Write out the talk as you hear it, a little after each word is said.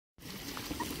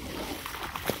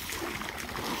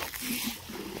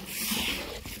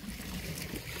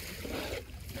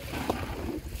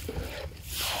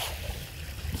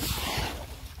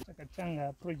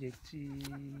Takatanga project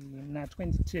na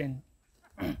 2010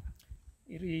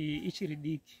 ichiri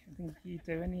diki. I think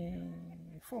taiva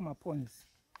former ponds,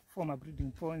 former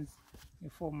breeding ponds,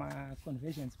 former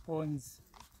convergence ponds.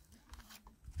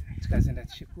 Tikazenda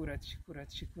tichikura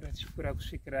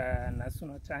kusvikira nhasi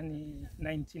uno tani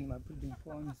 19 breeding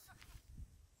ponds,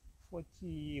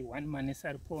 41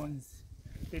 necessary ponds,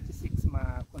 36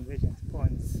 convergence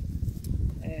ponds.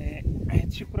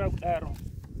 Tichikura kudaro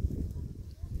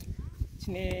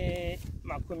tine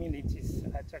communities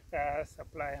ataka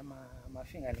supply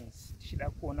fingerlings. Tichida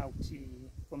kuona kuti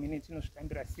community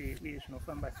inozvitambira sei uye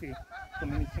zvinofamba sei,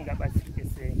 community ingabatsirike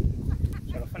sei.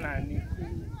 Zvakafanana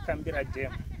nekukambira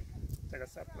dam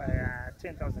takasupply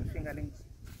 10,000 fingerlings,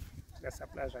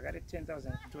 tikasupply zvakare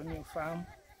 10,000 kuDonio farm,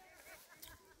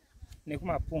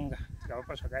 nekumapunga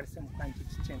tikavapa zvakare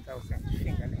semuquantity 10,000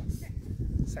 fingerlings.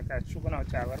 Saka tirikuona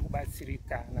kuti vari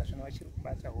kubatsirika nazvino vachiri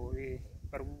kubata hove,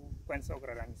 vari kukwanisa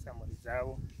kuraramisa mhuri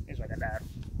dzavo nezvakadaro.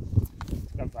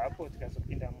 Tikabva hapo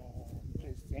tikazopinda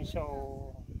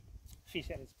muPresidential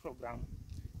Fisheries Programme,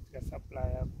 tikasupply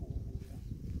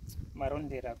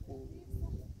kumarondera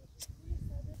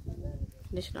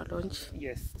national launch.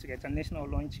 Yes, tikaita national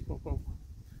launch ikoko.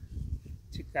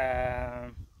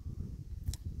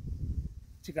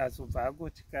 Tikazobvako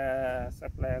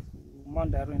tikasupply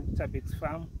kuMondaro Tabex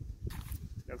farm,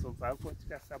 tikazobvako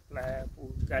tikasupply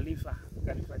kuGalifa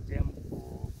Dam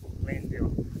kuMwenje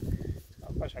Dam,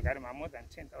 tikavapa zvakare more than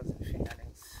 10,000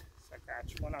 fingerlings. Saka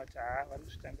tinoona kuti vari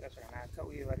kuzvitambira zvakanaka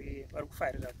uye vari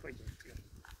kufarira project iyi.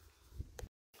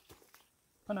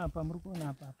 Panapa muri kuona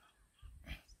apa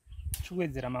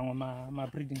Kuwedzera mamwe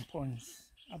breeding ponds,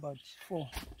 about 4.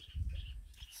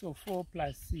 So 4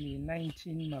 plus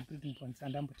 19 breeding ponds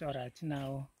andambotaura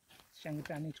atinawo, tichange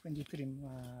tane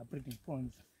 23 breeding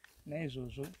ponds.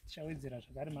 Naizvozvo tichawedzera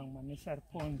zvakare mamwe necessary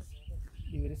ponds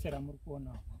divi rese ramuri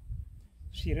kuona uko.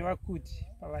 Zvireva kuti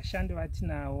pavashandi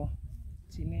vatinawo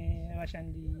tine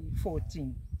vashandi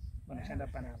 14 vanoshanda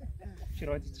panapa.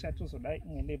 Zvireva kuti tichatozodai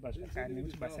imwe labor zvakare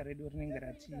nekuti basa redu rinenge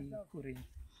rati kure,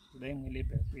 kudai imwe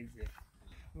labor yekuwedzera.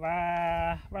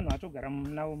 Vanhu vatogara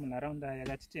navo munharaunda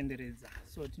yakatitenderedza,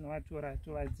 so tinovatora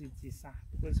tovadzidzisa,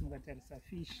 because mukatarisa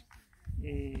fish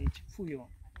chipfuyo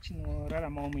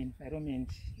chinoraramawo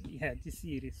muenvironment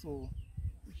yatisiri, so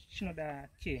chinoda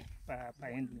care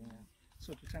pahandling.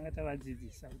 So totanga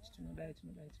tavadzidzisa kuti tinodai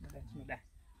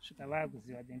svika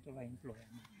vakuziva then tovaemploya.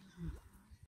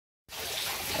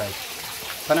 Right.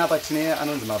 Panapa tine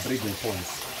anonzi breeding ponds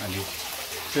and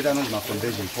toita anonzi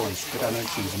conversion ponds, toita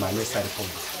anonzi necessary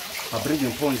ponds.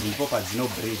 Breeding ponds ndipo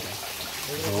padzinobreeda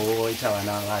zoita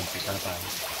vana vadzi panapa.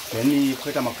 Then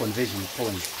koita conversion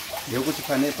ponds ndekuti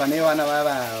pane vana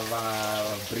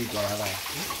vabreedwa vava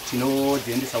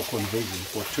tinodziendesa kuconversion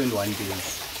for 21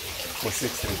 days for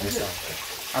sex reversal.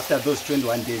 After those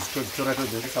 21 days todzitora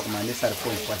todziendesa necessary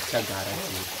ponds kwatichagara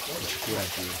tichikura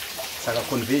zviyo. Saka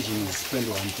conversion is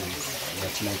 21 days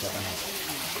yatinoita panapa.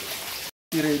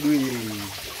 Iredu iri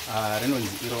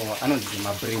anonzi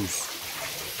brains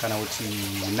kana kuti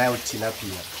Nile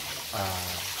tilapia.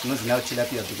 Inonzi Nile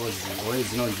tilapia because hove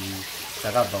dzinonzi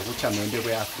dzakabva kuchamhembe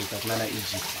kweAfrica kunana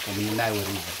Egypt kuNile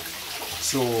river.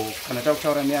 So kana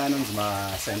takutaura neanonzi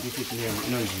scientific name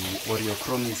inonzi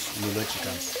Oreochromis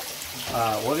niloticus.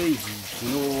 Hove idzi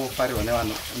dzinofarirwa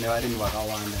nevarimi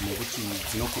vakawanda nekuti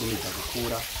dzinokurumidza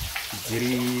kukura,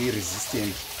 dziri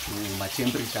resistant to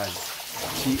temperatures,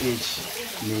 pH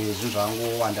nezvinhu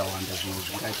zvakangowanda zvimwe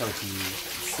zvingaita kuti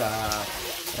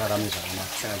dzisararame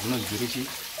zvakanaka. Saka dzinonzi dziri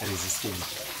resistant,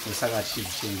 ndosaka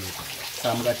tichidzichengeta.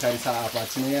 Saka mukatarisa apa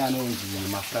tine anonzi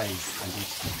mafries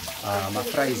anditi.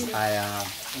 Mafries aya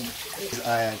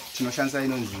tinoshandisa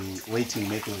inonzi weighting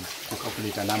method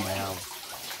kucalculate number yavo.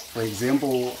 For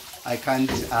example, I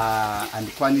can't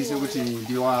handikwanisi kuti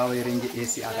ndiwaverenge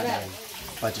ese akadai,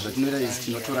 but zvatinoita is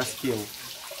tinotora scale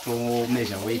to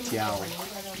measure weight yawo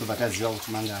tobva taziva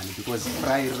kuti mangani, because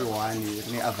fry riri 1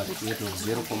 rine average weight of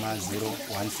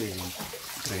 0.017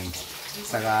 grams.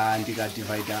 Saka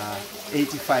ndikadivide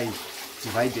 85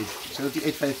 divided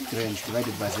 85 grams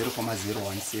divided by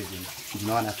 0.017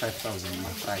 ndinowana 5,000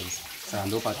 mafries. Saka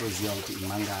ndopatoziva kuti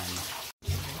imangani.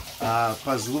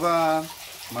 Pazuva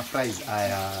mafries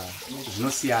aya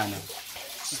zvinosiyana.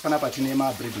 Panapa tine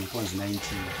breeding ponds 19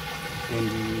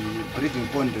 and breeding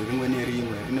pond rimwe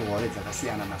nerimwe rine hove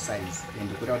dzakasiyana masize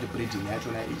and kuita kuti breeding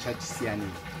yachona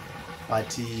ichatisiyanira,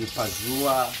 but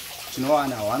pazuva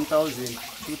tinowana 1,000,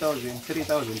 2,000,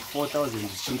 3,000, 4,000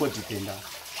 zvichingodependa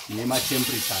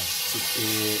nematemperatures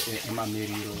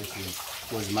emameriro ekunze,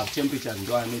 because matemperatures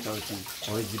ndo anoita kuti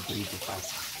hove dzibreed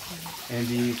fast. And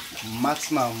the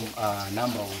maximum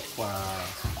number of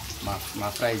my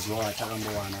fries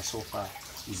so far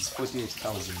is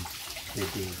 48,000 per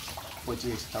day,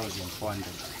 48,400.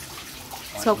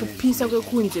 So kupisa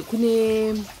kwekunze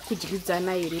kune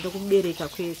kudyidzana here nokubereka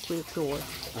kwehove.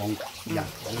 Yeah,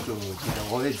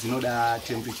 hove dzinoda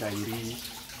temperature iri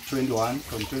 21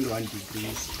 from 21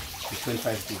 degrees to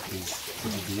 25 degrees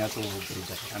kuti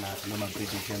dzinyatsobreeda zvakanaka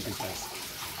nemabreeding temperatures,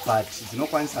 but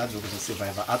dzinokwanisa hadzo kuti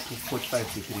survive up to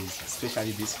 45 degrees,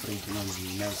 especially this breed inonzi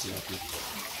Nigeria.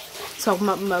 So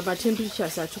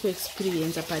matemperatures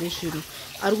atikuexperience pari zvino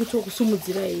ari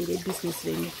kutosimudzira here business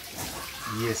renyu?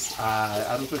 Yes,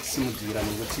 ari kutosimudzira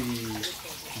nekuti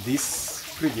this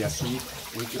previous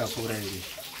week rapora iri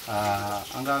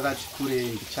anga akati kure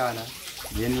ndichana,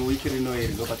 then week rino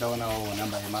iri ndopataonawo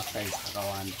namba yemafries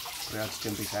akawanda kureva kuti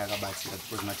temperature yakabatsira,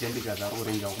 because matemperatures ari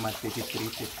kurenja kuma 33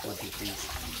 34 degrees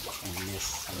and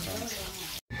less sometimes.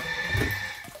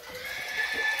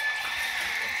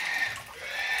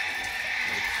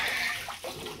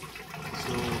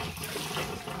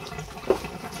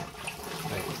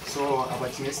 So apa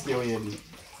tine scale yedu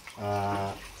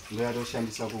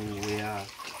ndoyatoshandisa kuweya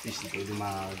fish dzedu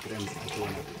magrams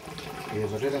achona.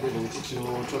 Zvotoita ndezvekuti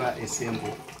tinotora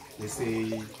asample, let's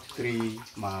say 3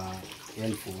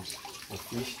 handfuls of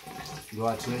fish, ndo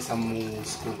atinoisa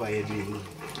muscooper yedu iyi,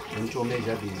 then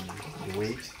tomeasure the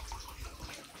weight.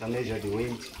 Tameasure the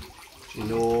weight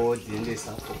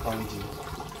tinodziendesa for counting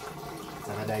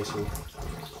dzakadai so,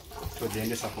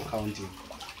 todziendesa for counting,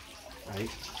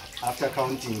 right? After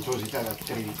counting tozviita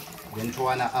 3, then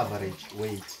towana average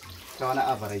weight. Tawana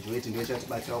average weight ndio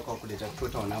chatibatira calculate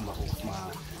total number of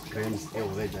grams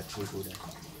ehove dzatinotoda.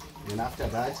 Then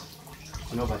after that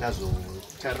tinobva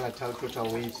tazotarira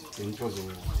total weight, then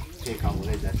tozoteka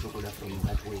hove dzatinotoda from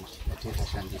that weight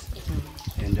yatakashandisa.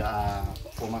 And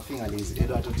for mafingerlings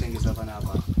edu atotengesa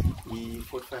panapa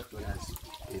 $45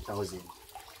 per 1,000,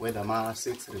 whether ma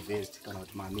sex reversed kana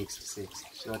kuti ma mixed sex,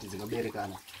 so kuti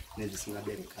dzinoberekana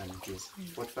nedzisingaberekani. Yes,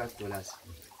 $45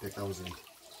 per 1,000.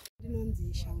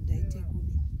 Ndinonzi Shaudaite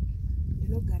Kubi,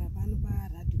 ndinogara pano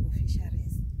paRadco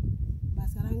Fisheries.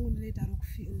 Basa rangu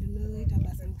ndinoita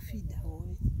basa rekufeeda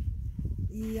hove.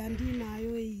 Iyi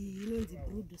andinayo iyi inonzi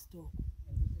brood stock.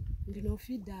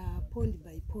 Ndinofeeda pond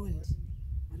by pond.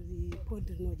 Pond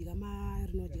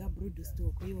rinodya brood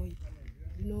stock iyoyo.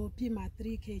 Ndinopima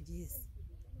 3 kgs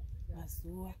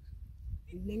pazuva.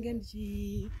 Ndinenge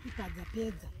ndichipadza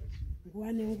pedza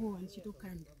nguva nenguva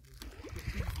ndichitokanda.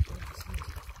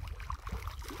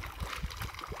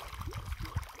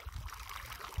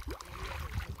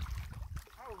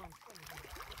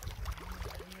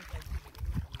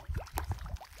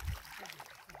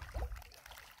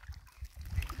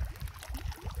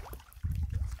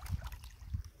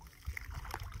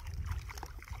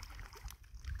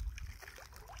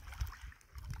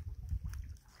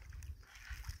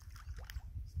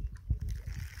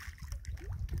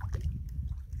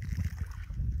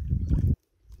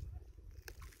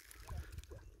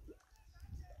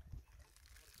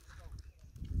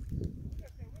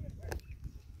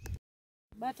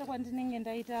 Bata kwandinenge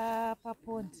ndaita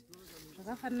papondi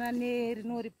zvakafanana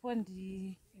nerinori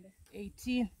pondi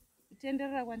 18,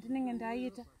 kutenderera kwandinenge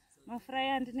ndaita mafrai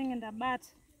andinenge ndabata,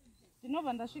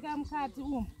 ndinobva ndasvika mukati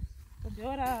umu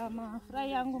ndobheura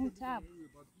mafrai angu mutabu,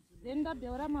 then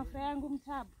ndabheura mafrai angu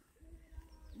mutabu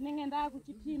ndinenge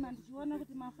ndakuchipima ndichiona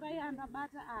kuti mafrai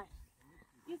andabata aya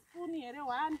ispoon here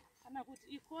 1 kana kuti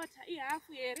ikota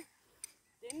ihafu here,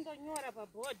 then ndonyora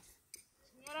pabhodhi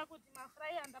chinyora kuti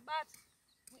mafrai andabata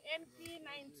NP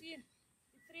 19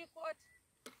 3/4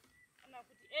 kana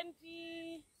kuti NP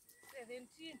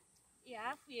 17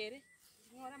 ihafu here,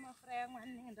 ndinyora mafrai yangu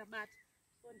andinenge ndabata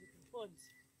pondi.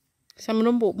 Sa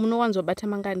munowanzobata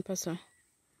mangani pazuva?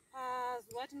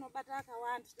 Pazuva tinobata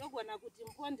akawanda, tinogona kuti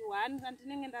mupondi 1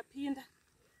 randinenge ndapinda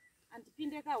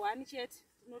handipinde ka1 chete,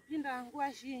 ndinopinda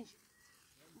nguva zhinji.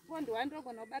 Mupondi 1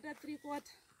 ndogona kubata 3/4,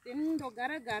 then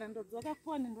ndogara ndodzoka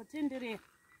kupondi ndotenderera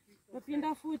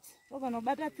ndopinda futi ndogona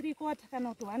kubata 3/4 kana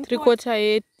kuti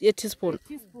 1/4 yeteaspoon.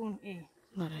 Teaspoon,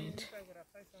 Alright.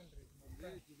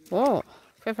 Oh,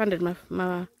 500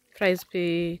 ma fries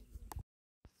per.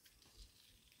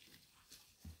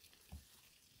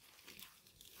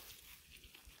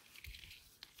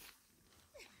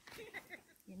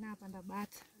 Inapa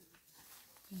ndabata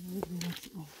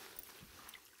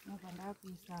nobva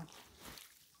ndakuisa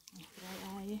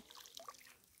mafrai aye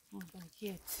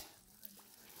mubhaketi.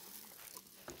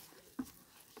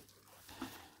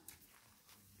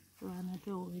 Vana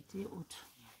tehove teoto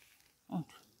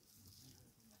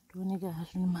tioneka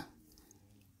hazvima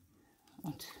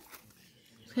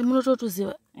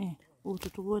munototuziva utu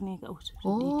tukuoneka utu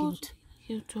Oh, zvidiki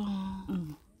cute.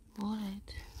 All right.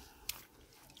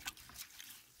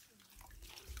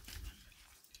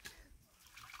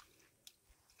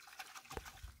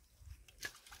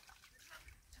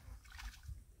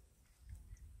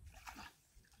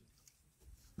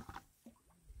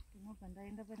 ndinobva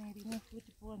ndaenda pane rimwe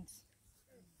futi pond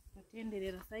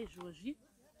tatenderera saizvozvi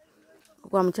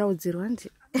Kwamuchaudzirwa ndi.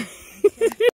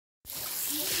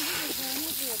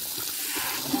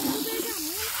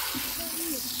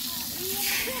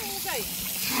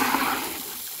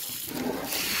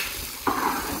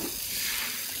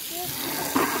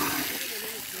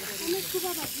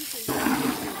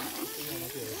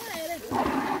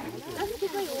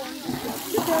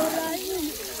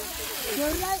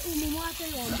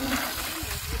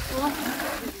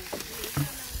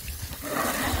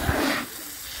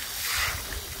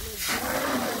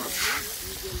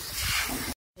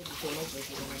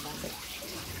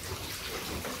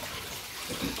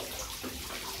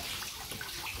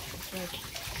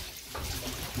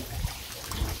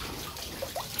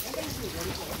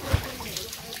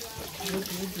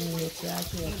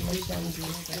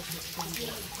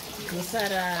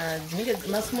 Musara dzinenge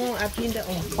masmall apinda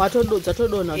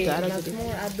Dzatodonha kuti ara kuti.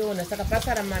 masmall adonha saka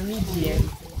pasara mamedium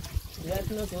ndiyo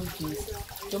tinozobvisa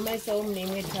tomaisawo mune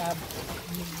imwe tabu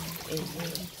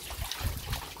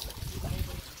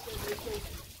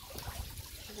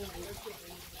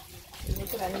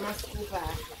inekera nemaskupa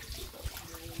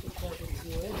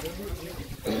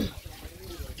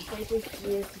isaite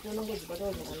stress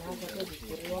tonongodzibatawo zvakanaka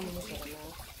todzikuriwa mune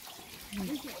zvakanaka.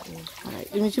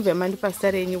 Imichibva mandipa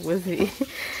star yenyu bwezi.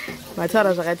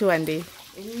 Mataura zvakati wandei.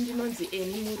 Ini ndinonzi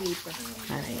muripa.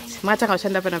 Alright. Mwatanga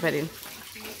kushanda pana padeni.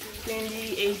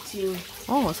 2018.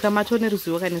 Oh, saka matone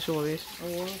ruzivo kane zvihove.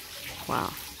 Oh. Wow.